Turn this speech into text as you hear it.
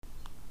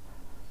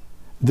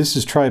This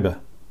is Trabr.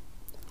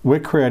 We're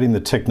creating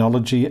the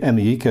technology and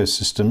the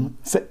ecosystem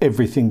for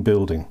everything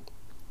building.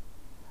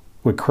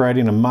 We're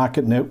creating a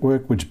market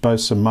network which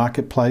boasts a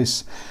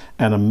marketplace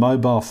and a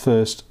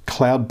mobile-first,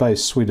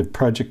 cloud-based suite of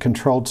project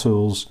control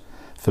tools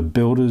for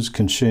builders,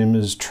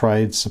 consumers,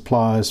 trades,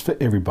 suppliers, for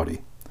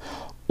everybody.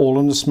 All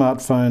on a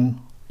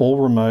smartphone,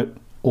 all remote,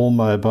 all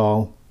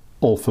mobile,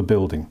 all for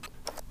building.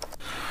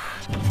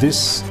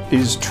 This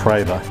is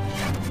Trabr,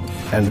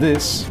 and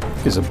this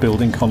is a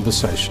building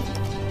conversation.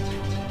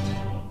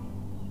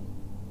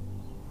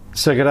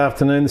 So good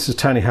afternoon, this is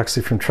Tony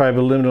Huxley from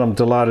Trabr Limited. I'm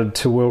delighted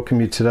to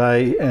welcome you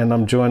today, and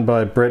I'm joined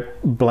by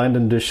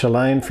Blandin de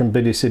Chalin from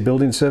BDC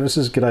Building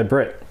Services. G'day,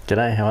 Brett.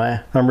 G'day, how are you?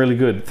 I'm really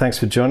good. Thanks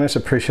for joining us.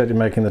 Appreciate you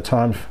making the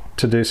time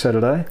to do so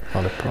today.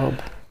 Not a problem.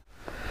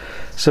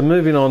 So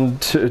moving on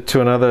to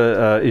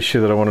another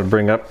issue that I wanted to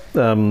bring up.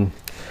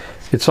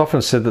 It's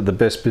often said that the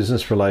best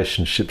business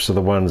relationships are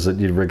the ones that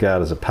you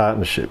regard as a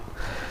partnership.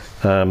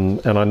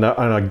 And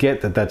I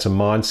get that that's a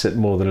mindset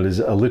more than it is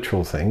a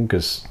literal thing,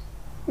 because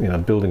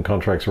building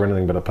contracts are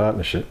anything but a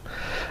partnership.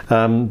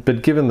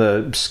 But given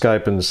the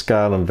scope and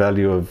scale and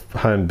value of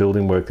home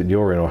building work that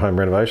you're in, or home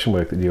renovation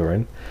work that you're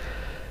in,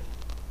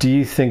 do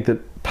you think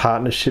that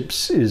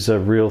partnerships is a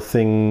real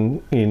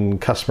thing in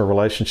customer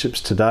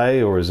relationships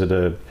today, or is it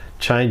a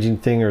changing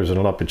thing, or is it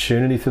an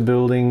opportunity for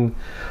building,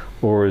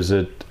 or is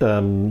it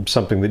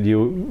something that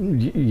you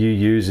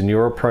use in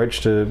your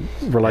approach to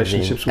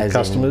relationships with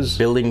customers?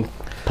 Building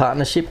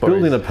partnership?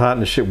 Building a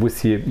partnership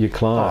with your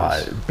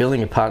clients.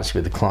 Building a partnership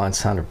with the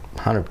clients,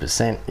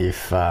 100%.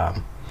 If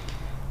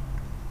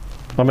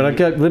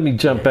let me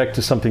jump back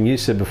to something you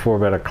said before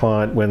about a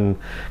client when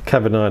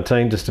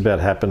COVID-19 just about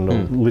happened,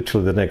 or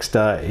literally the next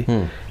day,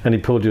 and he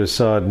pulled you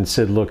aside and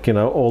said, look,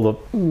 all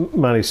the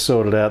money's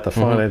sorted out, the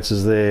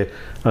finances there,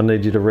 I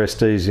need you to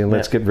rest easy and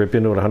let's get rip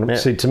into it 100%.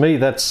 See, to me,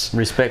 that's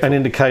an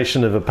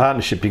indication of a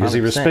partnership, because 100%.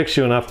 He respects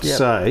you enough to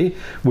say,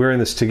 we're in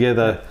this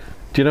together.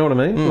 Do you know what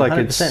I mean?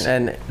 100%.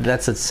 And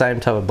that's the same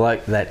type of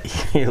bloke that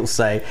he'll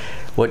say,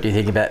 what do you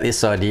think about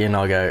this idea? And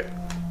I'll go,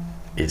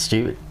 it's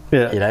stupid.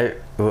 Yeah.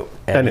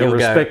 And he'll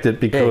respect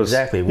it because...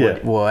 Yeah, exactly.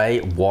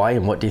 Why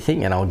and what do you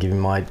think? And I'll give him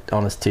my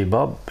honest to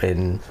Bob.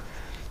 And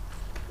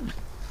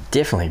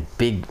definitely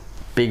big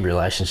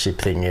relationship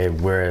thing. Yeah,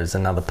 whereas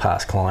another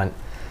past client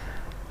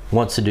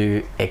wants to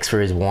do X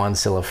for his wine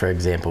cellar, for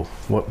example.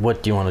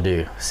 What do you want to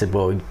do? I said,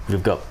 well,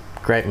 we've got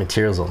great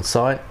materials on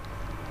site,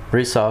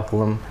 recycle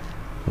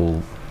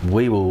them.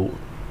 We will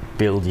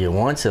build your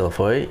wine cellar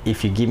for you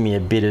if you give me a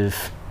bit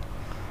of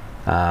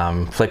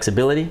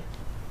flexibility.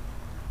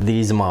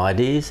 These are my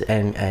ideas,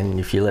 and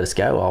if you let us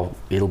go,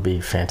 it'll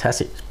be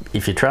fantastic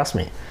if you trust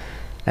me.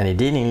 And he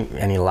did,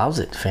 and he loves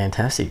it.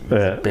 Fantastic.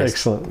 Yeah,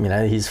 excellent.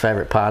 His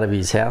favourite part of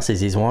his house is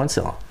his wine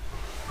cellar.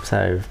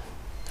 So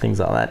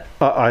things like that.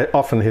 I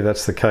often hear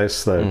that's the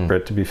case, though,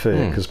 Brett, to be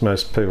fair, because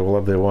most people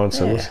love their wine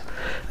cellars.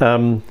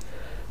 Yeah.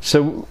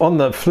 So on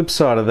the flip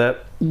side of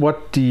that,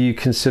 what do you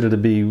consider to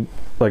be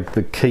like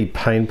the key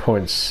pain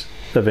points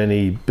of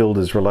any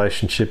builder's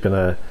relationship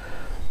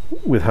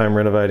with home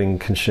renovating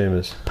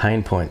consumers?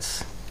 Pain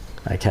points.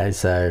 Okay,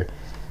 so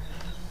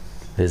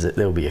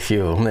there'll be a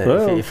few of them.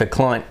 Well, if a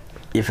client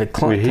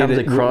comes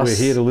across,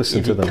 we're here to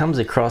listen to them. Comes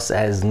across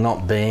as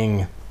not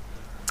being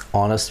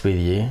honest with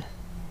you,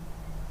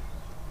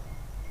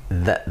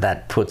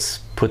 that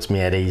puts me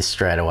at ease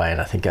straight away,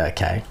 and I think,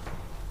 okay,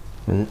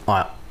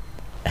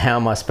 how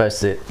am I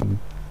supposed to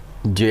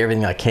do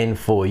everything I can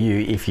for you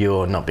if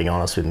you're not being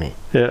honest with me?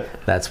 Yeah,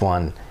 that's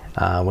one.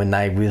 When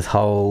they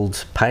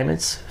withhold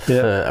payments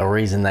for a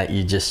reason that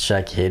you just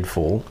shake your head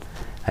for,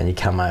 and you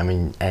come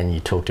home and you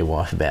talk to your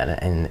wife about it,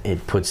 and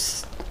it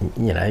puts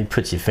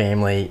your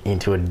family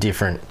into a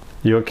different...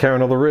 You're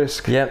carrying all the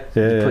risk. Yep.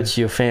 Yeah, it puts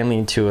your family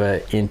into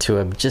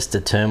a just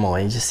a turmoil.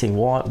 You just think,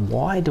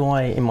 why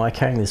am I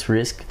carrying this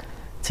risk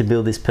to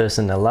build this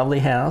person a lovely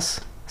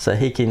house so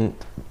he can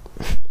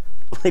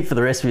live for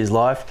the rest of his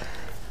life?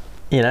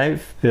 Yeah.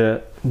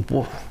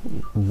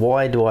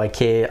 Why do I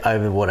care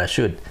over what I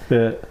should?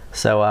 Yeah.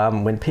 So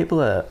when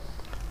people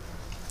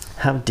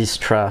have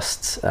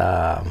distrust,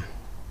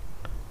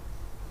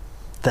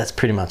 that's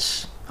pretty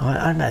much...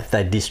 I don't know if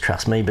they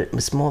distrust me, but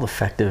it's more the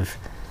fact of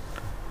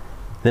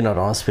they're not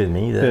honest with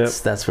me.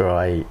 That's where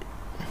I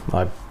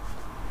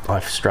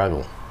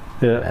struggle.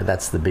 Yeah.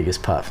 That's the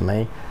biggest part for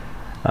me.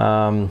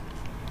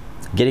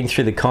 Getting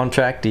through the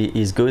contract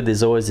is good.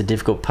 There's always a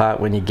difficult part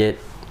when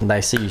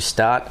they see you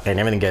start and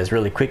everything goes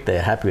really quick.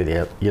 They're happy with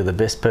you. You're the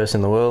best person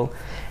in the world.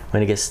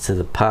 When it gets to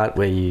the part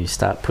where you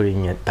start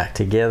putting it back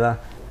together,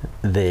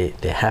 they're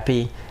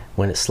happy.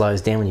 When it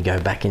slows down, when you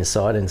go back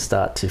inside and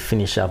start to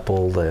finish up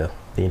all the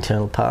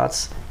internal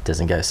parts, it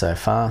doesn't go so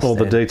fast. All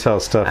the detail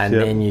stuff. And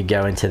then you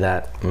go into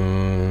that,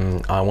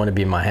 I want to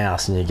be in my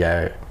house, and you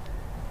go,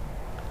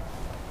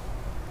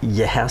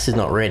 your house is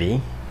not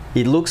ready.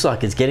 It looks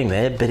like it's getting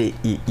there, but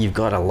you've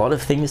got a lot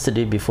of things to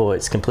do before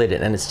it's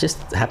completed, and it just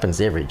happens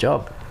every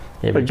job.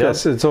 I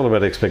guess it's all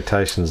about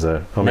expectations,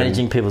 though.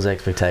 Managing people's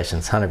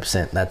expectations,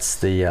 100%. That's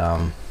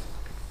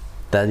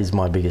that is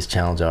my biggest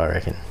challenge, I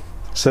reckon.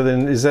 So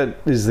then is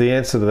the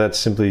answer to that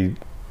simply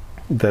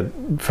that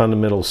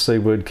fundamental C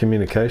word,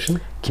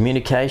 communication?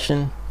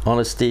 Communication,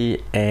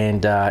 honesty,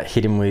 and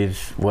hit him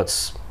with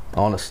what's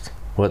honest,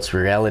 what's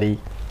reality.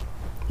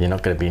 You're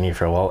not going to be in here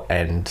for a while,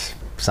 and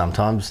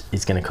sometimes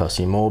it's going to cost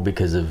you more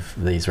because of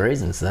these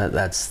reasons.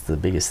 That's the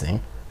biggest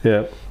thing.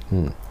 Yeah.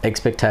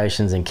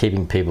 Expectations and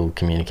keeping people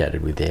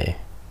communicated with. Yeah.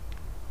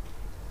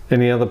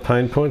 Any other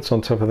pain points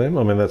on top of them?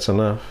 I mean, that's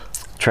enough.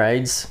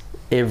 Trades.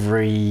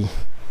 Every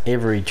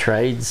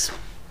trades,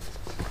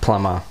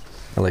 plumber,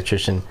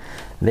 electrician,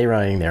 they're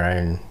running their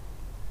own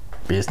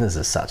business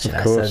as such. You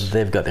know, so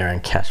they've got their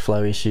own cash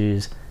flow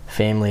issues,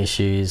 family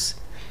issues.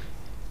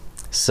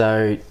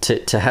 So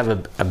to have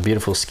a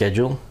beautiful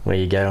schedule where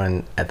you go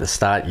and at the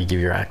start you give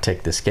your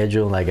architect the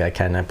schedule, they go,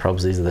 okay, no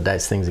problems, these are the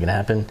dates things are going to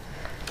happen.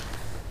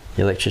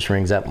 The electrician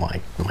rings up,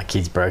 my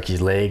kid's broke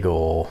his leg,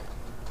 or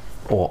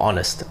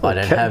honest, I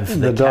don't have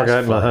the dog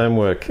ate my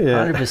homework.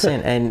 Yeah,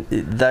 100%. And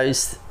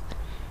those,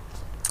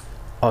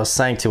 I was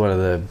saying to one of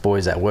the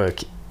boys at work,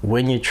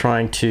 when you're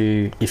trying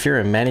to, if you're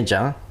a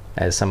manager,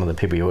 as some of the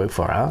people you work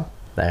for are,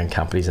 they own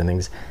companies and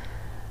things,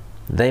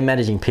 they're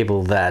managing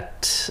people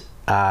that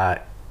are,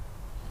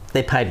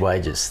 they're paid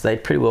wages. They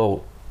pretty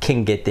well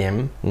can get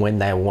them when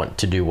they want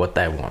to do what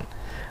they want.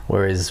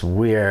 Whereas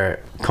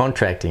we're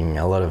contracting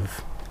a lot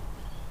of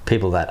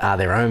people that are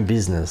their own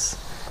business,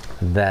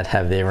 that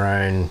have their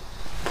own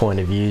point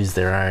of views,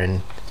 their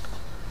own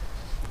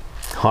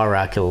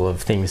hierarchical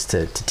of things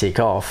to tick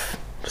off.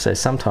 So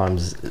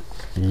sometimes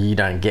you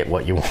don't get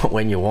what you want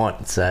when you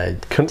want. So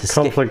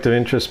conflict of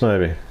interest,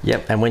 maybe.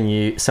 Yep. And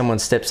when someone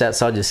steps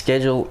outside your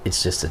schedule,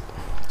 it's just a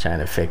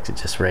chain effect. It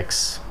just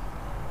wrecks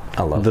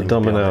a lot of the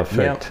domino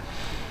effect.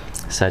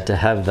 Yep. So to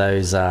have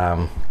those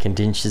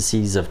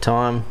contingencies of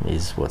time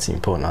is what's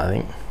important, I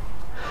think.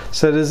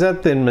 So does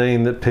that then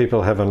mean that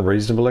people have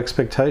unreasonable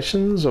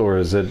expectations, or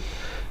is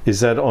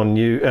that on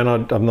you? And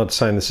I'm not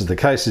saying this is the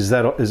case. Is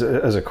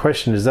as a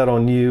question, is that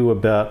on you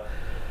about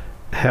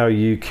how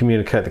you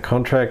communicate the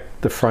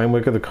contract, the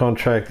framework of the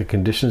contract, the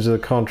conditions of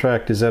the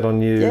contract? Is that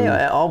on you?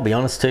 Yeah, I'll be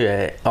honest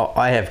too.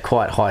 I have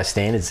quite high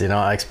standards, and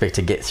I expect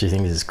to get through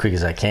things as quick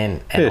as I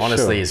can, and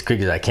honestly, sure, as quick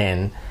as I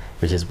can.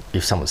 Which is,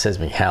 if someone says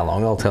to me how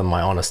long, I'll tell them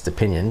my honest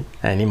opinion,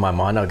 and in my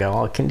mind I'll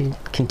go,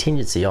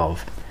 contingency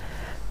of.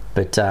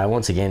 But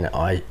once again,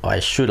 I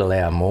should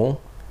allow more,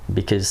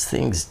 because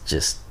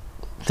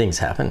things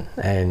happen,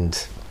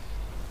 and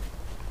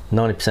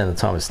 90% of the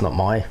time it's not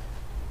my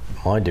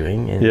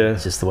doing, and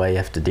it's just the way you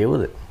have to deal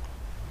with it.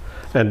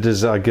 And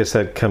I guess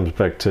that comes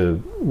back to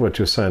what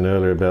you were saying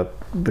earlier about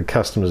the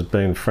customers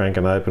being frank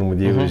and open with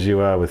you as you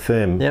are with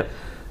them. Yep.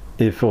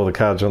 If all the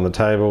cards are on the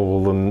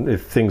table, well, then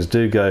if things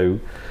do go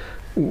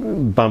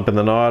bump in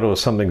the night, or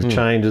something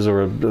changes,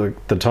 or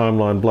the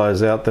timeline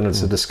blows out, then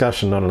it's a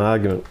discussion, not an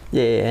argument.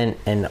 Yeah,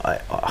 and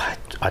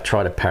I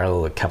try to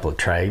parallel a couple of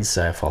trades.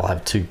 So if I'll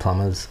have 2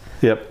 plumbers,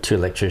 yep, 2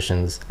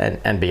 electricians,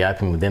 and be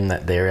open with them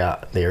that there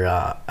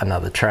are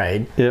another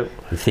trade. Yep.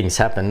 If things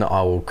happen,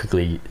 I will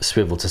quickly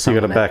swivel to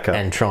someone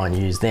and try and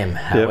use them.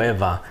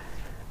 However,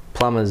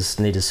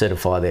 plumbers need to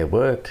certify their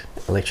work,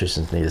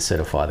 electricians need to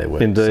certify their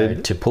work. Indeed.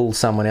 So to pull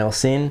someone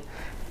else in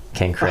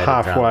can create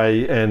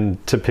halfway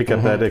and to pick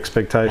up that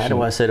expectation. How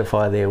do I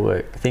certify their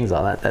work? Things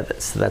like that.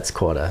 That's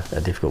quite a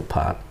difficult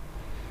part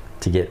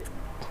to get,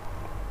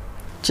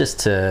 just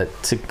to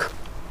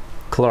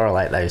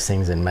correlate those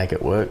things and make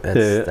it work.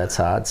 That's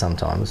hard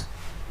sometimes.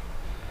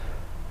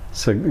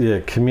 So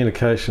yeah,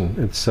 communication.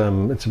 It's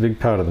a big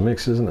part of the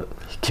mix, isn't it?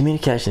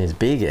 Communication is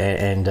big,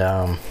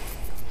 and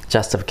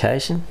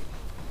justification,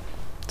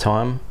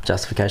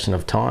 justification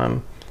of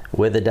time.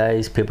 Weather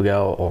days, people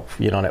go, "Oh,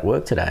 you're not at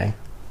work today.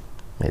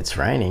 It's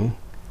raining."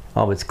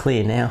 "Oh, it's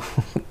clear now."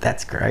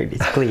 That's great.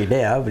 It's clear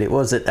now, but it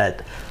wasn't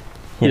at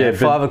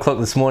 5 o'clock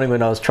this morning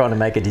when I was trying to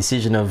make a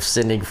decision of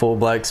sending 4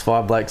 blokes,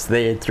 5 blokes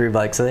there, 3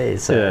 blokes there.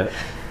 So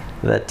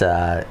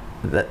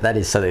that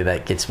is something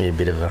that gets me a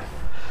bit of a.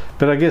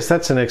 But I guess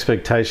that's an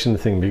expectation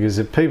thing, because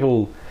if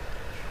people,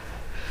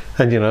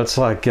 and it's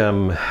like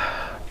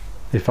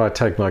if I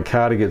take my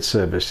car to get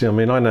serviced, I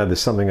mean, I know there's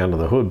something under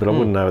the hood, but I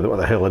wouldn't know what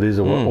the hell it is,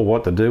 or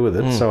what to do with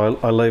it. So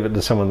I leave it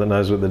to someone that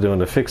knows what they're doing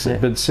to fix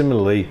it. But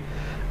similarly,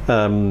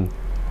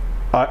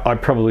 I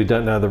probably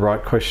don't know the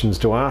right questions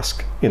to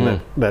ask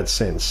in that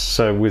sense.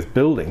 So with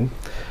building,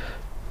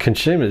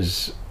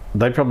 consumers,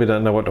 they probably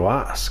don't know what to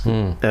ask.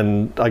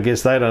 And I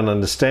guess they don't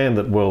understand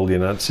that, well,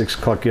 at 6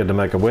 o'clock you had to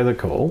make a weather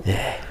call.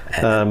 Yeah.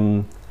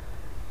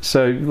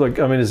 So,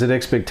 is it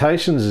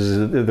expectations?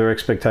 Are their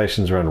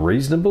expectations are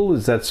unreasonable?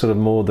 Is that sort of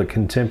more the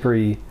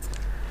contemporary?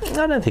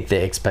 I don't think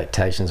their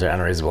expectations are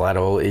unreasonable at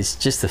all. It's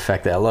just the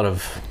fact that a lot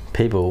of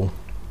people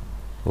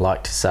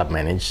like to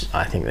sub-manage.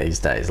 I think these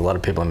days a lot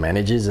of people are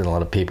managers, and a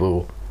lot of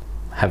people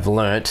have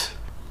learnt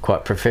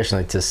quite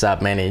professionally to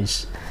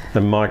sub-manage.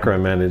 And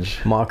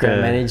micromanage.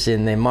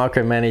 And then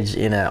micromanage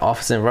in an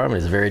office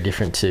environment is very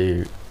different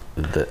to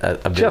a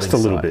building just a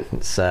little site.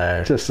 bit.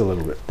 So just a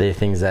little bit. There are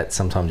things that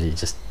sometimes you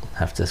just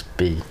have to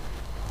be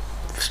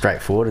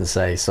straightforward and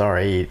say,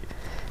 sorry,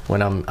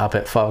 when I'm up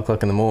at 5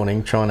 o'clock in the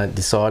morning trying to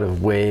decide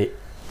of where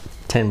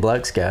 10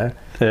 blokes go,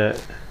 Yeah.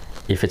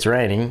 if it's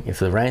raining, if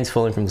the rain's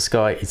falling from the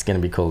sky, it's going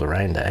to be called a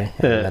rain day.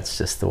 And Yeah. that's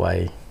just the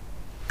way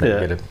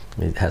that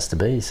it has to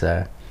be.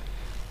 So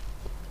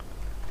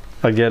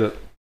I get it.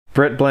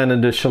 Brett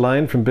Blandin de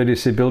Chalin from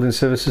BDC Building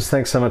Services,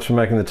 thanks so much for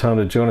making the time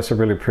to join us. I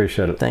really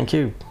appreciate it. thank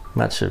you.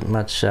 Much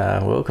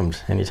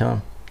welcomed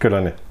anytime. Good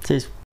on you. Cheers.